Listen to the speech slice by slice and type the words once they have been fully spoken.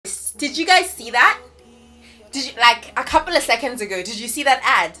Did you guys see that? Did you, like a couple of seconds ago, did you see that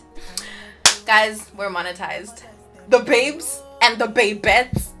ad? Guys, we're monetized. The babes and the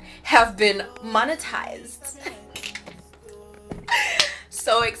babettes have been monetized.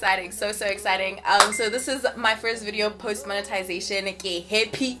 So exciting, so exciting. So this is my first video post monetization.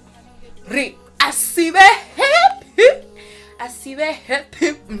 Happy, asibe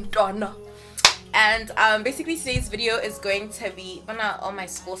happy, and basically today's video is going to be, all my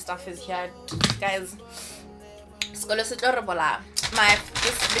school stuff is here, guys. This video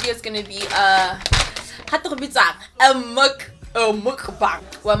is gonna be a mukbang.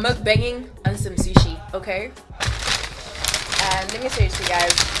 We're mukbanging on some sushi, okay? And let me say to you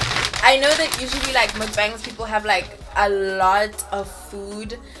guys, I know that usually like mukbangs people have like a lot of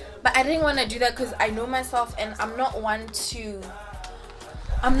food, but I didn't want to do that because I know myself and I'm not one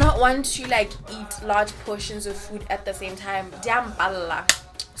to like eat large portions of food at the same time. Damn balla.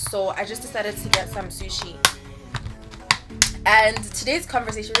 So I just decided to get some sushi. And today's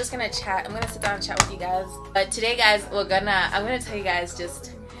conversation, we're just gonna chat. I'm gonna sit down and chat with you guys. But today, guys, I'm gonna tell you guys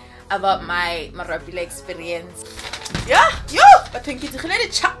just about my MARU-A-PULA experience. Yeah, yo, but thank you to the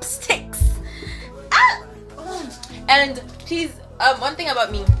chopsticks. Ah! And please, one thing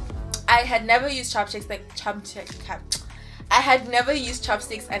about me, I had never used chopsticks I had never used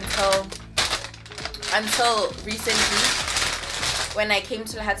chopsticks until recently when I came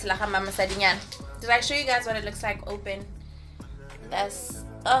to Lahatlaha Mama Sadinyan. Did I show you guys what it looks like open? That's,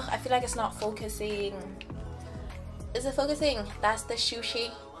 I feel like it's not focusing. Is it focusing? That's the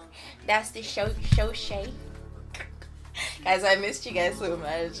sushi. That's the shoshi. Guys, I missed you guys so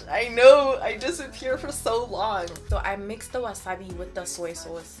much. I know, I disappeared for so long. So I mixed the wasabi with the soy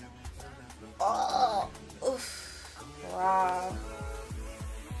sauce. Oh, oof. Wow.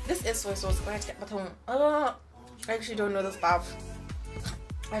 This is soy sauce. I actually don't know the stuff.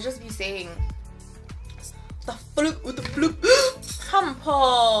 I just be saying the flip with the flip.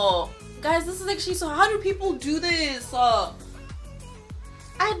 Guys, this is actually, so how do people do this? I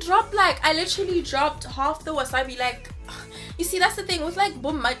literally dropped half the wasabi. Like, you see, that's the thing with like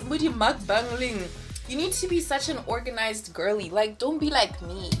mukbangling. You need to be such an organized girly. Like, don't be like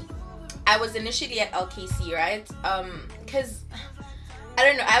me. I was initially at LKC, right? Because I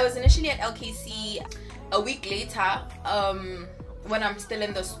don't know, I was initially at LKC. A week later, when I'm still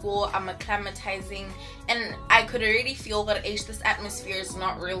in the school, I'm acclimatizing, and I could already feel that this atmosphere is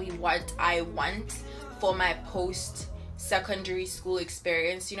not really what I want for my post-secondary school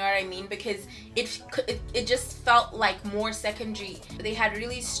experience. You know what I mean? Because it just felt like more secondary. They had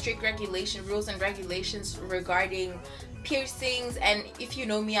really strict rules and regulations regarding piercings, and if you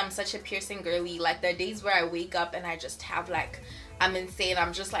know me, I'm such a piercing girly. Like the days where I wake up and I just have like, I'm insane,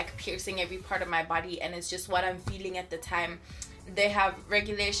 I'm just like piercing every part of my body, and it's just what I'm feeling at the time. They have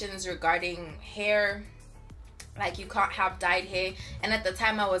regulations regarding hair, like you can't have dyed hair, and at the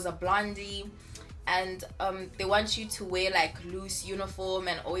time I was a blondie, and they want you to wear like loose uniform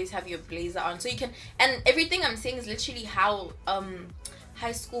and always have your blazer on, so you can, and everything I'm saying is literally how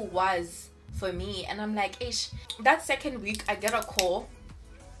high school was for me. And I'm like, ish. That second week I get a call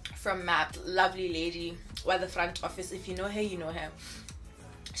from MAP, lovely lady at the front office. If you know her, you know her.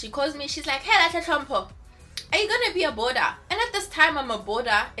 She calls me, she's like, hey Lata Champo, are you gonna be a boarder? And at this time I'm a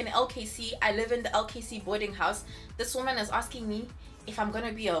boarder in LKC. I live in the LKC boarding house. This woman is asking me if I'm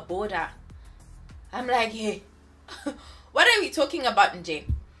gonna be a boarder. I'm like, hey, what are we talking about, Nj?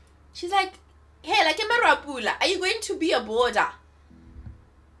 She's like, hey, like MARU-A-PULA, are you going to be a boarder?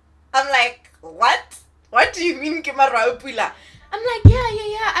 I'm like, what? What do you mean MARU-A-PULA? I'm like,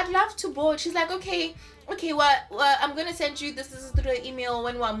 yeah, I'd love to board. She's like, okay, well, I'm gonna send you this is through the email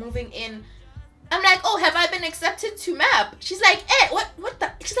when we're moving in. I'm like, oh, have I been accepted to MAP? She's like, hey, what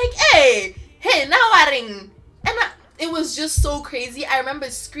the? She's like, hey, now I ring. And it was just so crazy. I remember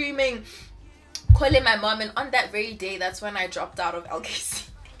screaming, calling my mom, and on that very day, that's when I dropped out of LKC.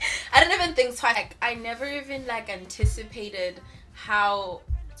 I didn't even think twice. Like, I never even like anticipated how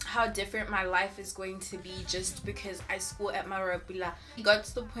different my life is going to be just because I school at MARU-A-PULA. It got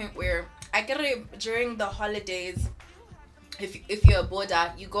to the point where I get it during the holidays. If you're a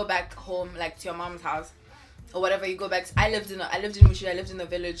boarder, you go back home, like to your mom's house or whatever. You go back. I lived in Mushidi. I lived in the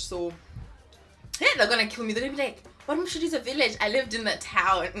village, so hey, they're gonna kill me. They're gonna be like, what, Mushidi is a village? I lived in the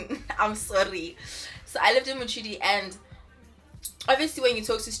town. I'm sorry. So I lived in Mushidi, and obviously when you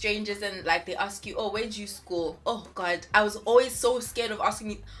talk to strangers and like they ask you, oh, where'd you school? Oh God, I was always so scared of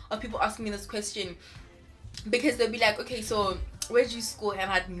people asking me this question, because they'll be like, okay, so where'd you school? And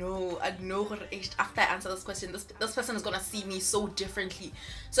I'd know after I answer this question, this person is gonna see me so differently.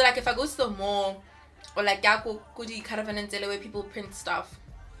 So like if I go to the mall, or like Kudi Caravan and Dele where people print stuff,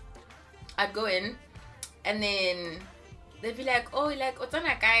 I'd go in, and then they'd be like, oh, like,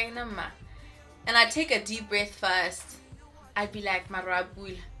 otana kae nama? And I'd take a deep breath first. I'd be like,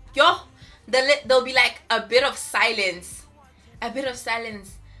 MARU-A-PULA. Yo! There'll be like a bit of silence. A bit of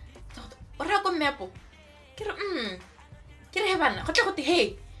silence.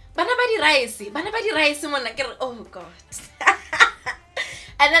 Hey, oh god.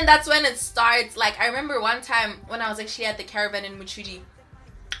 And then that's when it starts. Like, I remember one time when I was actually at the caravan in Muchudi,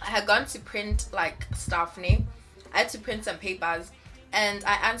 I had gone to print like staff name. I had to print some papers, and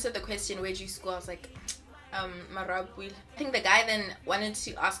I answered the question, where do you school? I was like, MARU-A-PULA. I think the guy then wanted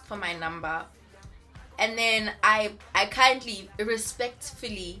to ask for my number, and then I kindly,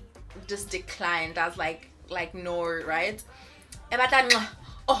 respectfully just declined. I was like no, right? And I was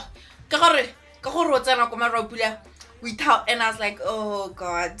like, oh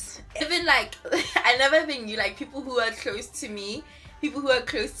god. Even like I never even knew, like, people who are close to me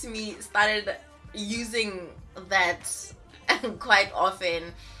started using that quite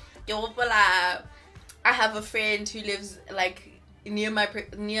often. I have a friend who lives like near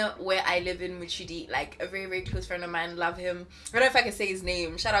where I live in Muchidi, like a very, very close friend of mine. Love him. I don't know if I can say his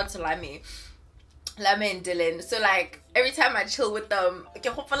name. Shout out to Lame and Dylan. So like every time I chill with them,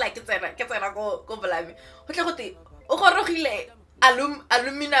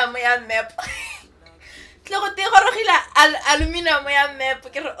 aluminum map.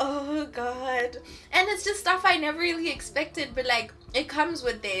 Oh god. And it's just stuff I never really expected, but like it comes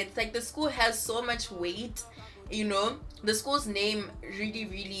with it. It's like the school has so much weight, you know. The school's name really,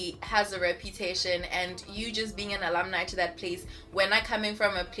 really has a reputation, and you just being an alumni to that place, we're not coming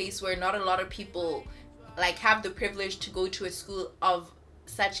from a place where not a lot of people like have the privilege to go to a school of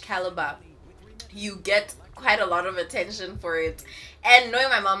such caliber. You get quite a lot of attention for it. And knowing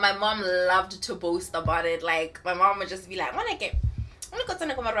my mom loved to boast about it. Like my mom would just be like,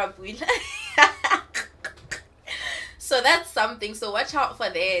 so that's something. So watch out for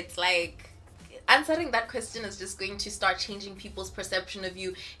that. It's like answering that question is just going to start changing people's perception of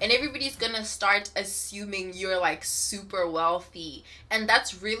you, and everybody's gonna start assuming you're like super wealthy, and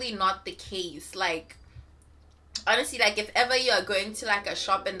that's really not the case. Like honestly, like if ever you are going to like a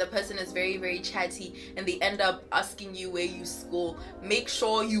shop and the person is very, very chatty and they end up asking you where you school, make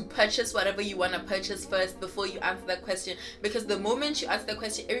sure you purchase whatever you want to purchase first before you answer that question, because the moment you answer the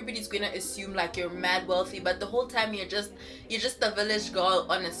question, everybody's gonna assume like you're mad wealthy, but the whole time you're just a village girl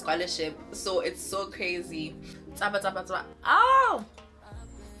on a scholarship. So it's so crazy. Oh,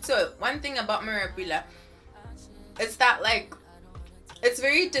 so one thing about MARU-A-PULA is that like it's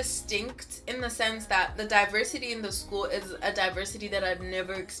very distinct in the sense that the diversity in the school is a diversity that I've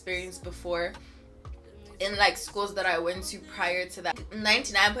never experienced before in like schools that I went to prior to that.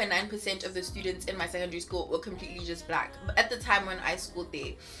 99.9% of the students in my secondary school were completely just black, but at the time when I schooled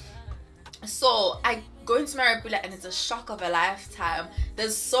there. So I go into MARU-A-PULA and it's a shock of a lifetime.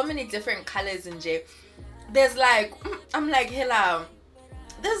 There's so many different colors in J. There's like, I'm like, hello,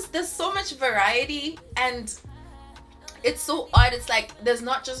 there's so much variety, and it's so odd. It's like there's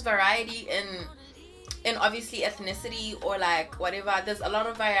not just variety in obviously ethnicity or like whatever. There's a lot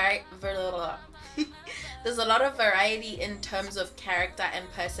of there's a lot of variety in terms of character and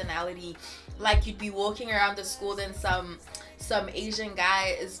personality. Like you'd be walking around the school, then some Asian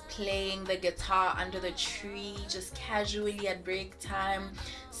guy is playing the guitar under the tree just casually at break time.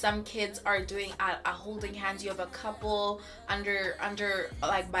 Some kids are doing are holding hands. You have a couple under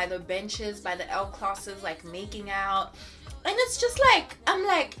like by the benches, by the L classes, like making out. And it's just like, I'm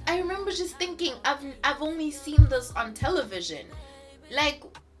like, I remember just thinking, I've only seen this on television, like,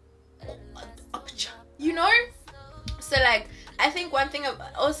 you know. So like I think one thing,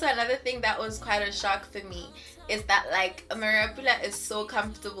 also another thing that was quite a shock for me is that like MARU-A-PULA is so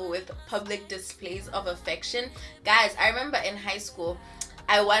comfortable with public displays of affection. Guys, I remember in high school,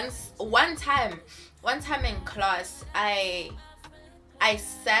 I one time in class, I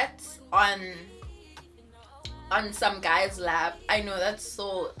sat on some guy's lap. I know that's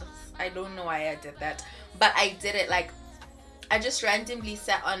so, I don't know why I did that, but I did it. Like I just randomly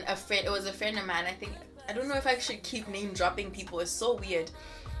sat on a friend, it was a friend of mine, I don't know if I should keep name dropping people, it's so weird,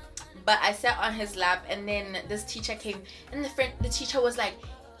 but I sat on his lap, and then this teacher came, and the teacher was like,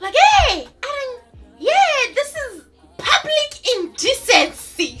 hey, yeah, this is public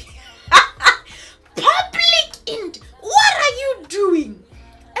indecency. What are you doing?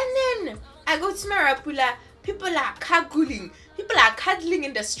 And then I go to MARU-A-PULA, people are cuddling,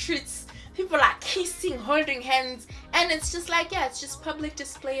 in the streets, people are kissing, holding hands, and it's just like, yeah, it's just public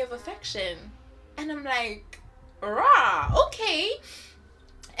display of affection. And I'm like, rah, okay.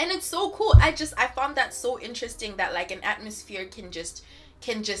 And it's so cool. I found that so interesting that like an atmosphere can just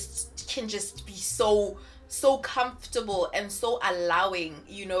can just be so comfortable and so allowing,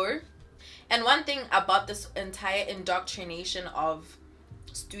 you know. And one thing about this entire indoctrination of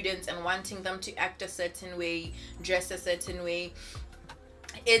students and wanting them to act a certain way, dress a certain way,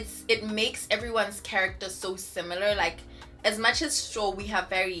 it makes everyone's character so similar. Like, as much as sure we have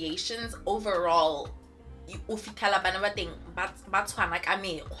variations, overall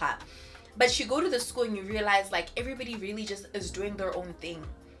but you go to the school and you realize like everybody really just is doing their own thing.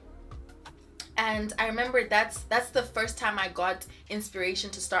 And I remember that's the first time I got inspiration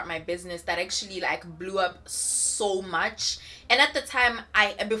to start my business that actually like blew up so much. And at the time,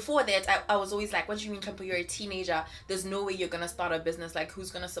 before that, I was always like, what do you mean, Kampo, you're a teenager, there's no way you're gonna start a business, like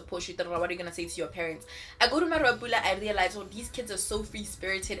who's gonna support you, what are you gonna say to your parents? I go to MARU-A-PULA, I realize, oh, these kids are so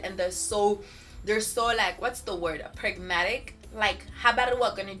free-spirited and they're so like, what's the word, pragmatic. Like, how about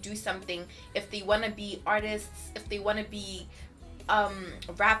we're gonna do something. If they want to be artists, if they want to be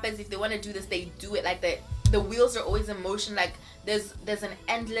rappers, if they want to do this, they do it. Like the wheels are always in motion. Like there's an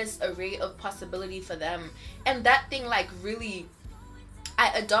endless array of possibility for them. And that thing, like, really, I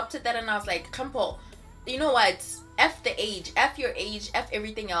adopted that, and I was like, Kampo, you know what, F the age, F your age, F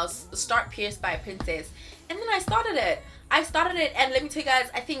everything else, start Pree.Princess. And then I started it, and let me tell you guys,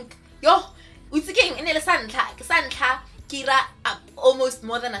 I think kira almost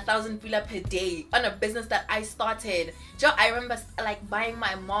more than 1,000 pula per day on a business that I started. I remember like buying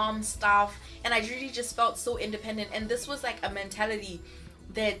my mom's stuff, and I really just felt so independent. And this was like a mentality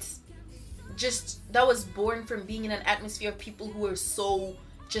that was born from being in an atmosphere of people who were so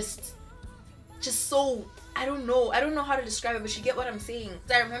just so, I don't know how to describe it, but you get what I'm saying.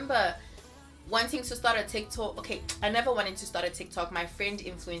 I remember wanting to start a TikTok. Okay, I never wanted to start a TikTok. My friend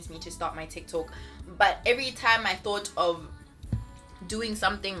influenced me to start my TikTok. But every time I thought of doing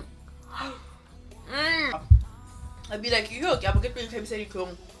something, I'd be like, yo,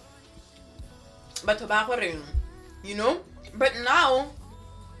 you know? But now,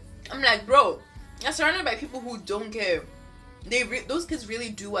 I'm like, bro, I'm surrounded by people who don't care. Those kids really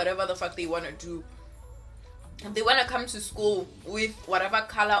do whatever the fuck they want to do. If they want to come to school with whatever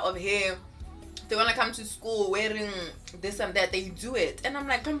color of hair, if they want to come to school wearing this and that, they do it. And I'm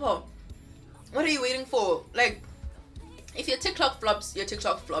like, Kampo, what are you waiting for? Like, if your TikTok flops, your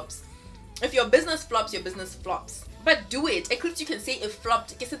TikTok flops. If your business flops, your business flops. But do it. At least you can say it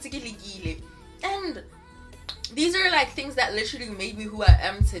flopped. And these are like things that literally made me who I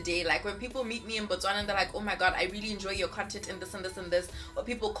am today. Like when people meet me in Botswana and they're like, oh my god, I really enjoy your content and this and this and this. Or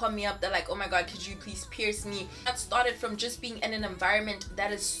people call me up, they're like, oh my god, could you please pierce me? That started from just being in an environment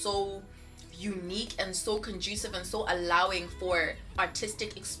that is so unique and so conducive and so allowing for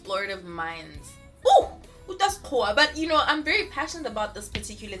artistic, explorative minds. Ooh, that's cool. But you know, I'm very passionate about this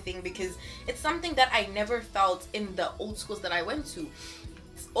particular thing because it's something that I never felt in the old schools that I went to.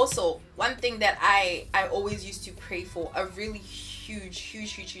 Also, one thing that I always used to pray for, a really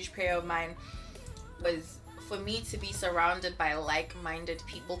huge prayer of mine, was for me to be surrounded by like-minded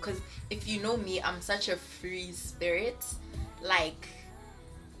people. Because if you know me, I'm such a free spirit. Like,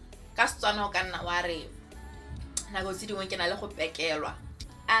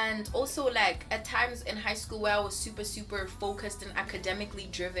 and also like at times in high school where I was super focused and academically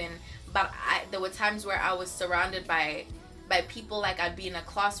driven, but there were times where I was surrounded by people, like I'd be in a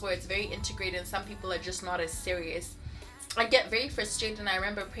class where it's very integrated and some people are just not as serious. I get very frustrated, and I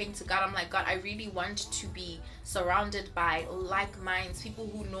remember praying to God. I'm like, God, I really want to be surrounded by like minds, people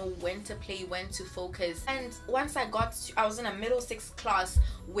who know when to play, when to focus. And once I was in a middle 6th class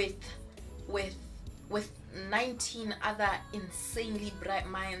with 19 other insanely bright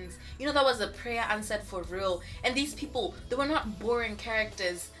minds. You know, that was a prayer answered for real. And these people, they were not boring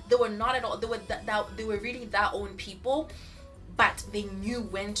characters. They were not at all. They were really their own people, but they knew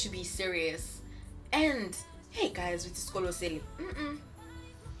when to be serious. And hey guys, with Skolo Seli,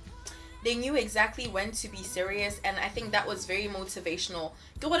 they knew exactly when to be serious, and I think that was very motivational.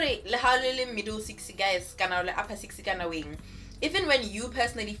 Middle 6 guys, upper 6 wing. Even when you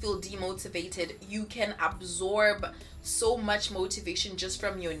personally feel demotivated, you can absorb so much motivation just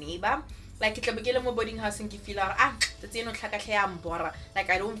from your neighbor. Like, like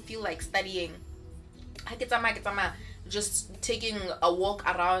I don't feel like studying. Just taking a walk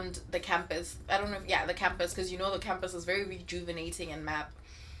around the campus. I don't know if, yeah, the campus, because you know the campus is very rejuvenating and map.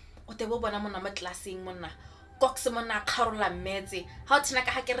 How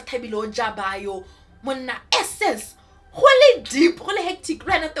SS holy deep, holy hectic.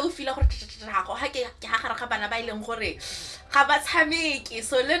 Right now, feel like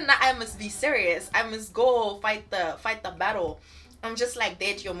so I must be serious. I must go fight the battle. I'm just like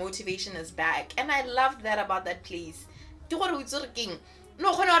that. Your motivation is back, and I loved that about that place.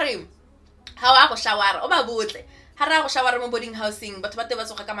 no khona how I go shower o ba botle ha ra go shower mo boarding housing but ba te ba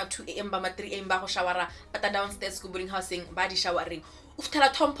tsoga ka ma 2 am ba ma 3 am ba go shower but downstairs go boarding housing ba di showering o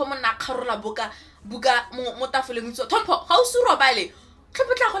fthela Thompho mo na kharola buka mo tafoleng itso Thompho ga o suro bale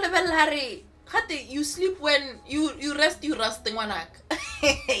tlhopotla go lebella re gate you sleep when you rest ngwanak.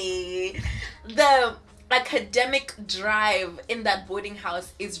 The academic drive in that boarding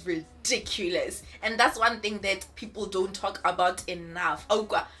house is ridiculous, and that's one thing that people don't talk about enough.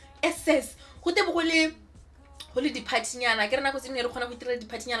 Aukwa SS go te bogole go le diphathinyana ke rena go tsene re khona go itira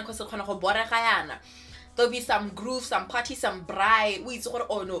diphathinyana go se khona go borega yana. There'll be some groove, some party, some braai. Wait, so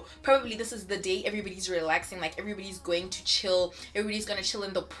oh no, probably this is the day everybody's relaxing, like everybody's going to chill, everybody's gonna chill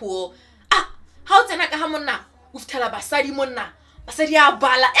in the pool. How tsena ka ha monna o fthela basadi monna basadi ya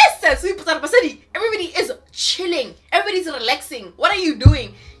bala SS we put basadi, everybody is chilling, everybody's relaxing. What are you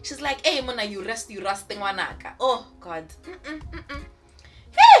doing? She's like, hey monna, you rest ngwanaka. Oh god.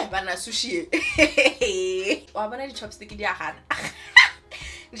 Hey bana sushi. Wa bana di chopstick di agana.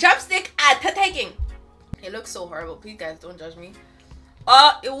 Chopstick taking. It looks so horrible. Please guys don't judge me.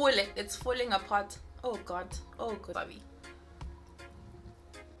 Oh, it's falling apart. Oh god. Oh good baby.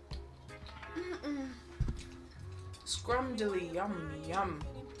 Scrumdiddly yum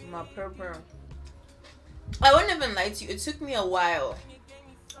my purple. I won't even lie to you, it took me a while,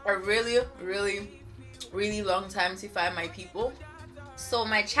 a really long time to find my people. So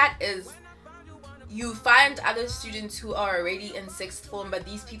my chat is, you find other students who are already in 6th form, but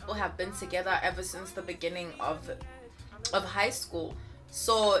these people have been together ever since the beginning of high school.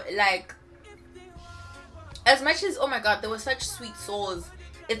 So like, as much as oh my god, they were such sweet souls,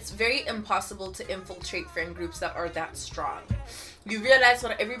 it's very impossible to infiltrate friend groups that are that strong. You realize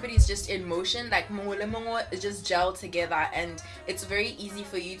when everybody's just in motion, like mongo is just gel together, and it's very easy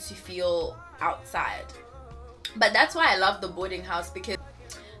for you to feel outside. But that's why I love the boarding house, because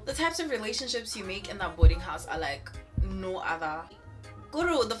the types of relationships you make in that boarding house are like no other.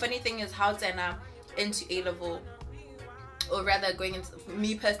 Guru, the funny thing is how Tsena into A-level, or rather going into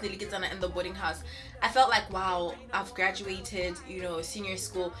me personally in the boarding house, I felt like wow, I've graduated, you know, senior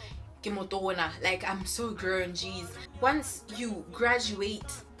school, like I'm so grown, geez. Once you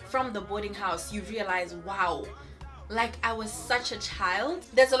graduate from the boarding house, you realize wow, like I was such a child.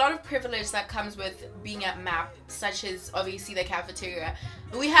 There's a lot of privilege that comes with being at MAP, such as obviously the cafeteria.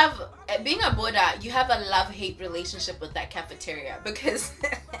 We have, being a boarder, you have a love-hate relationship with that cafeteria, because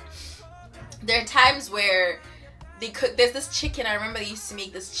there are times where there's this chicken, I remember they used to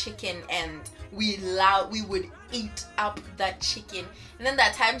make this chicken and we would eat up that chicken. And then there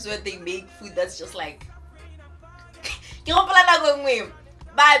are times where they make food that's just like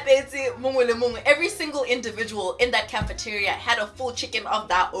every single individual in that cafeteria had a full chicken of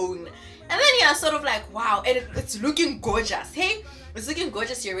their own. And then you're sort of like, wow, and it's looking gorgeous. Hey, it's looking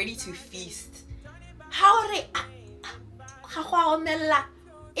gorgeous, you're ready to feast. How are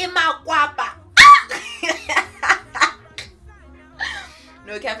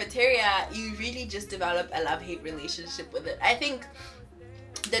no, cafeteria, you really just develop a love-hate relationship with it. I think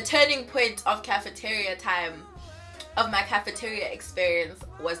the turning point of cafeteria time, of my cafeteria experience,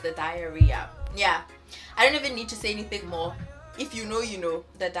 was the diarrhea. Yeah, I don't even need to say anything more. If you know, you know.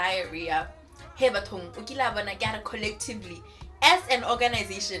 The diarrhea. Hey, batong, ukilabana gara collectively, as an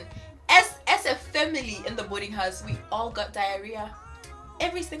organization, as a family in the boarding house, we all got diarrhea.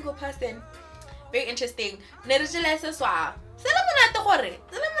 Every single person. Very interesting.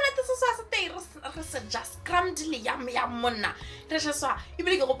 Just scrumdiddly yum monna. You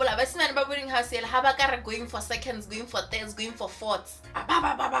believe boarding house going for seconds, going for thirds, going for fourths.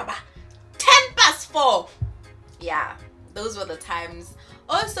 10:04. Yeah, those were the times.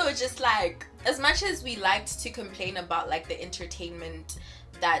 Also, just like, as much as we liked to complain about like the entertainment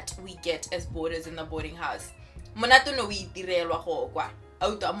that we get as boarders in the boarding house, monate no we itirelwa go kwa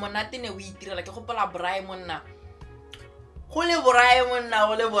auto monate ne we itirela ke gopola braai monna gole borai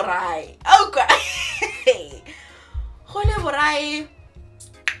au kwa gole borai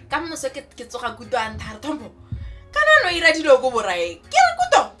ka moso ke tsoga kuto a nthara Thompho kana no ira dilo go borai ke re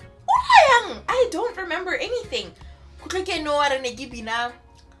kuto o rayang. I don't remember anything. Kutleke no are ne ke bina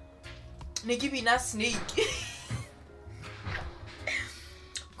snake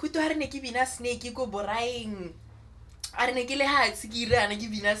kuto are ne ke bina snake go boraing are ne ke le ha tsikira ne ke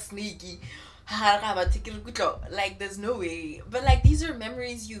bina snake. Like there's no way. But like these are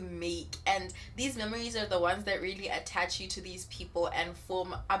memories you make, and these memories are the ones that really attach you to these people and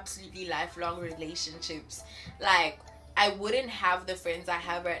form absolutely lifelong relationships. Like I wouldn't have the friends I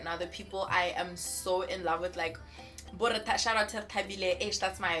have right now, the people I am so in love with. Like Shout out to Tabile.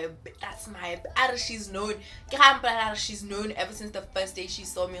 That's my she's known. She's known ever since the first day she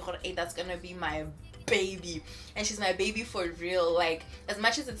saw me. Hey, that's gonna be my baby, and she's my baby for real. Like, as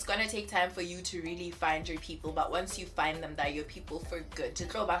much as it's gonna take time for you to really find your people, but once you find them, they're your people for good.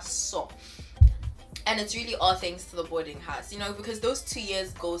 And it's really all thanks to the boarding house, you know, because those 2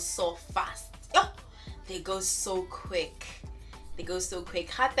 years go so fast. They go so quick. They go so quick.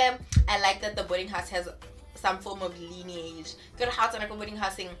 Happy, I like that the boarding house has some form of lineage. Good house and boarding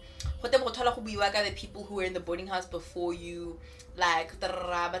housing. The people who were in the boarding house before you, like,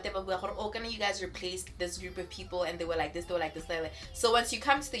 oh, can you guys replace this group of people? And they were like this, they were like this, they were like. So once you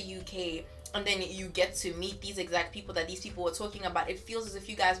come to the UK and then you get to meet these exact people that these people were talking about, it feels as if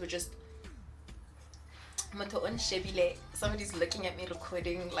you guys were just somebody's looking at me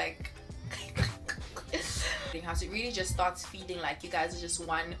recording, like. House, it really just starts feeling like you guys are just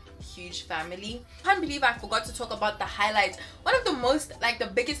one huge family. I can't believe I forgot to talk about the highlights. One of the most, like, the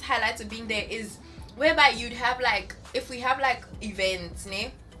biggest highlights of being there is whereby you'd have, like, if we have like events,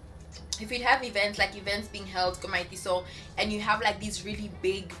 if we'd have events, like events being held, and you have like these really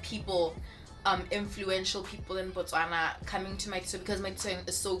big people, influential people in Botswana coming to Maitiso, because Maitiso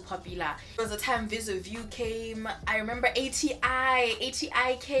is so popular. There was a time Viz of You came. I remember ATI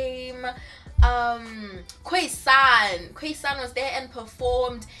came. Kwei-san was there and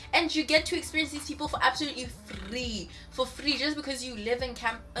performed, and you get to experience these people for absolutely free, just because you live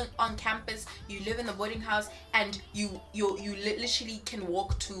on campus, you live in the boarding house, and you literally can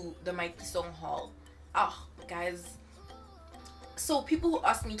walk to the Maitiso Hall. Oh, guys. So people who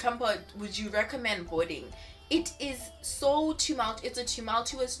ask me, Kampa, would you recommend boarding? It is so it's a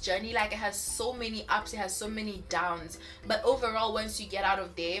tumultuous journey. Like, it has so many ups, it has so many downs, but overall, once you get out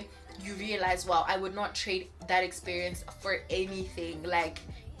of there, you realize, wow, I would not trade that experience for anything. Like,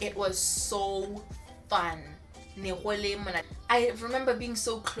 it was so fun. I remember being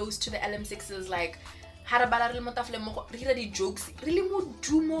so close to the LM6s, like, jokes,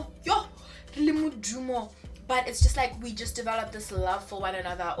 but it's just like we just developed this love for one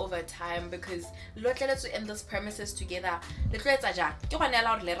another over time, because let's end this premises together.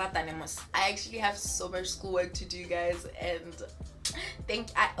 I actually have so much schoolwork to do, guys, and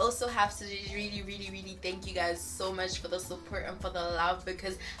I also have to really thank you guys so much for the support and for the love,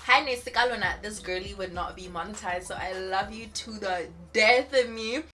 because this girly would not be monetized. So I love you to the death of me.